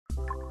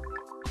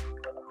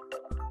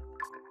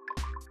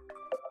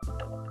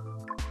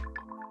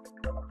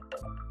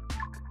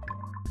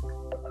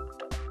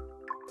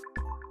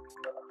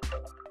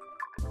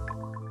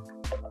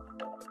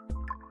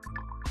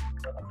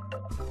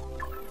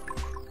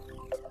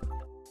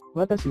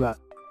私は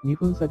2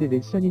分差で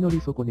列車に乗り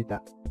損ね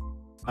た。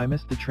I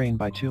missed the train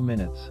by 2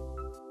 minutes.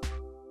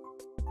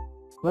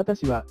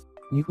 私は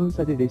2分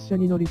差で列車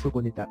に乗り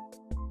損ねた。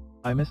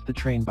I missed the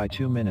train by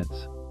 2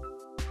 minutes.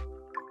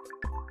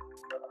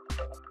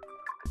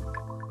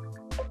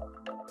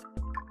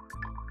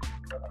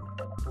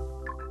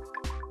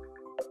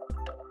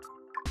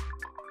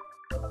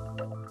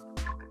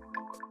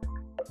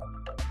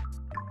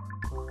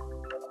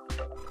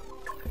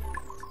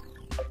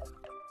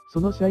 そ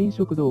の社員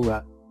食堂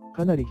は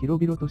かなり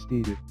広々として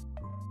いる。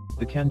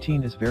The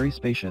canteen is very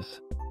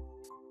spacious.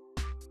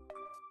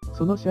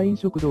 その社員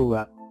食堂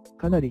は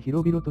かなり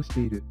広々として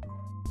いる。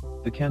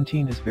The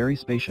canteen is very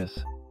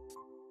spacious.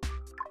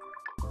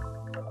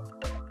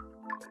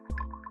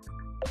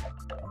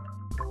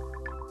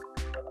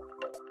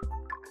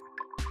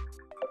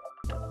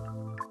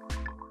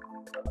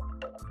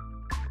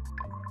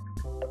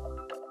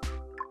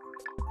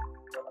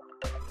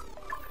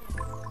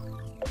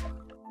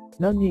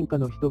 何人か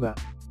の人が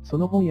そ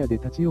の本屋で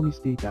立ち読み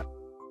していた。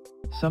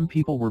Some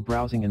people were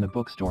browsing in the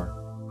bookstore.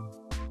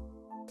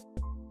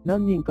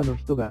 何人かの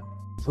人が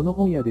その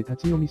本屋で立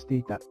ち読みして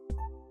いた。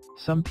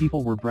Some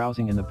people were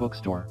browsing in the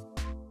bookstore.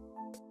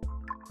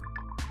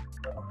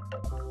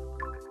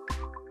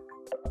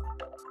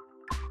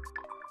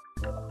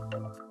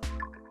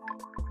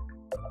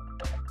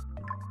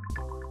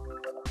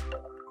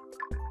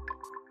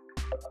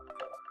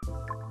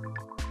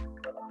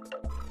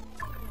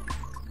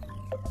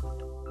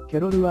 キャ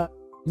ロルは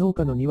農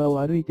家の庭を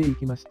歩いて行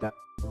きました。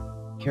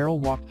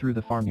Carol walked through the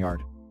farmyard.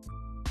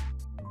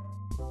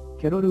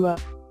 キャロルは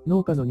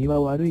農家の庭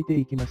を歩いて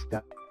行きまし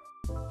た。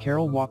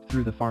Carol walked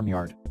through the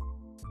farmyard.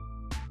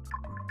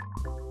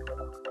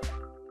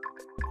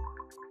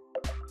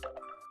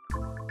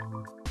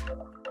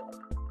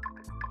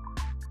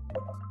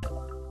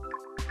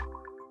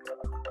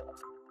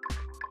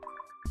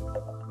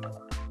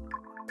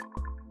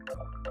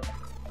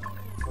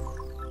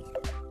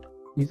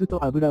 水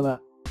と油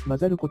は混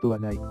ざることは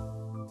ない。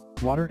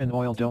Water and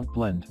oil don't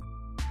blend.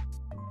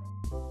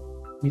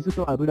 水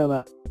と油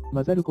は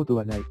混ざること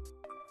はない。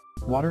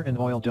Water and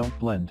oil don't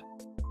blend.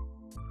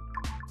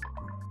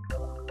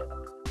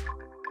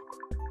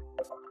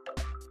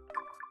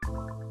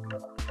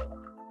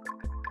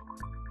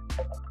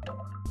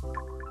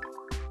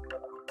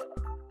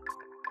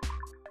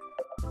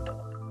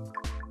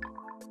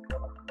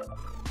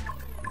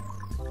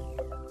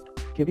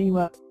 ケビン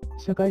は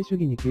社会主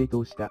義に傾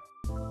倒した。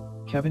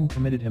Kevin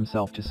committed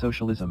himself to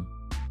socialism.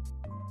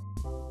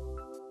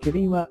 ケ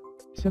ビンは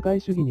社会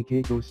主義に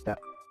傾倒した。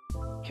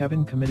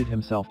Kevin committed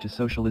himself to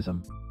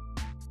socialism.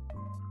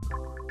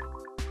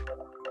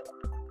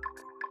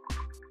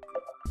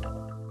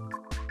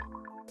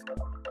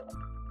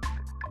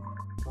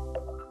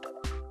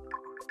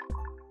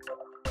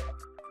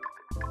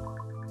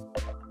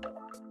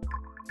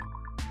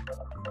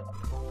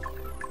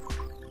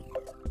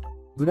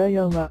 ブライ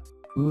アンは、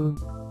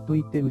と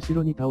言って後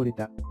ろに倒れ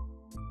た。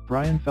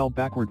Brian fell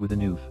backward with a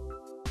noof.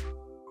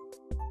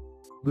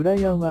 ブラ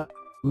イアンは、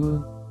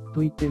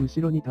と言って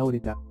後ろに倒れ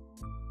た。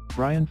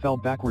Brian fell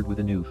backward with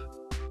a noof.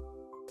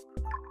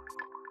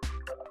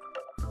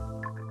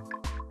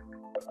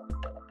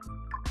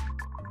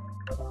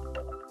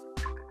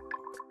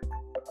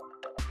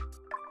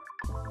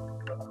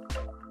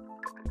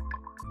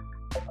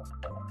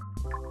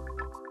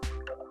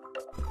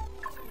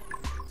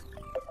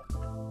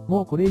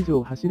 もうこれ以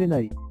上走れ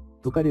ない、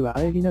と彼は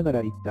喘ぎなが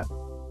ら言った。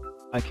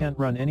I can't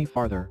run any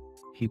farther,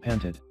 he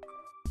panted.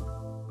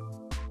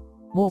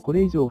 もうこ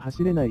れ以上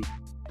走れない、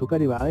と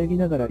彼は喘ぎ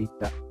ながら言っ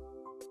た。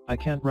I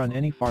can't run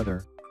any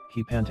farther,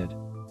 he panted.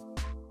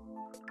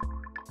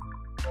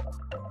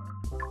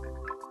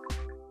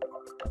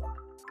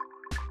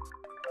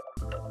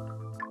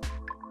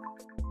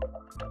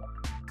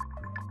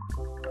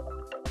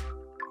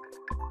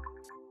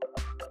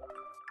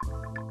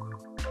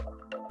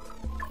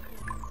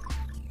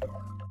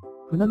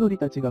 船乗り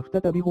たちが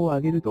再び帆を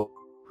上げると、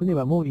船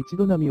はもう一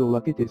度波を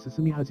分けて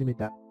進み始め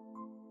た。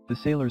The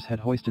sailors had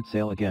hoisted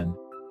sail again,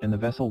 and the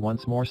vessel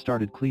once more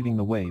started cleaving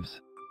the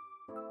waves.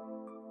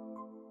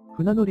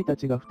 船乗りた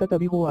ちが再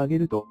び帆を上げ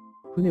ると、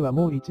船は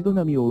もう一度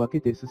波を分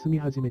けて進み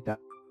始めた。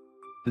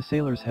The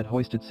sailors had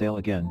hoisted sail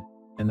again,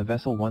 and the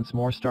vessel once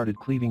more started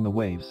cleaving the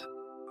waves.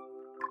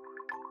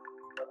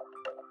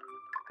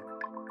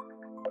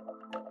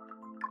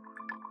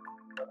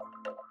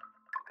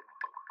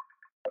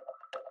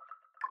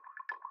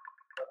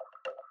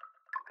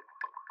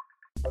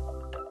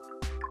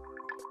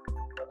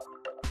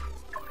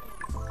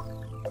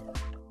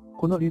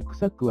 このリュック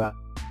サックは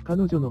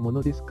彼女のも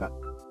のですか？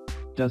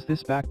 Does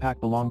this backpack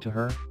belong to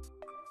her?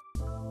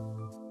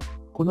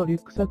 このリュ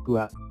ックサック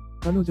は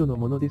彼女の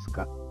ものです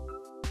か？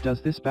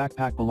 Does this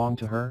backpack belong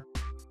to her?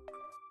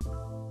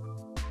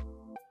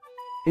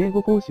 英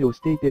語講師をし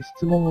ていて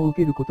質問を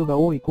受けることが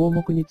多い項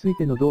目につい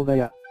ての動画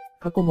や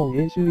過去問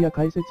演習や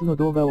解説の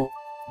動画を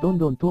どん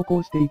どん投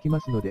稿していき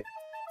ますので、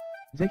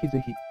ぜひ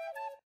ぜひ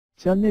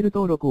チャンネル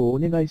登録をお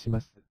願いし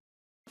ます。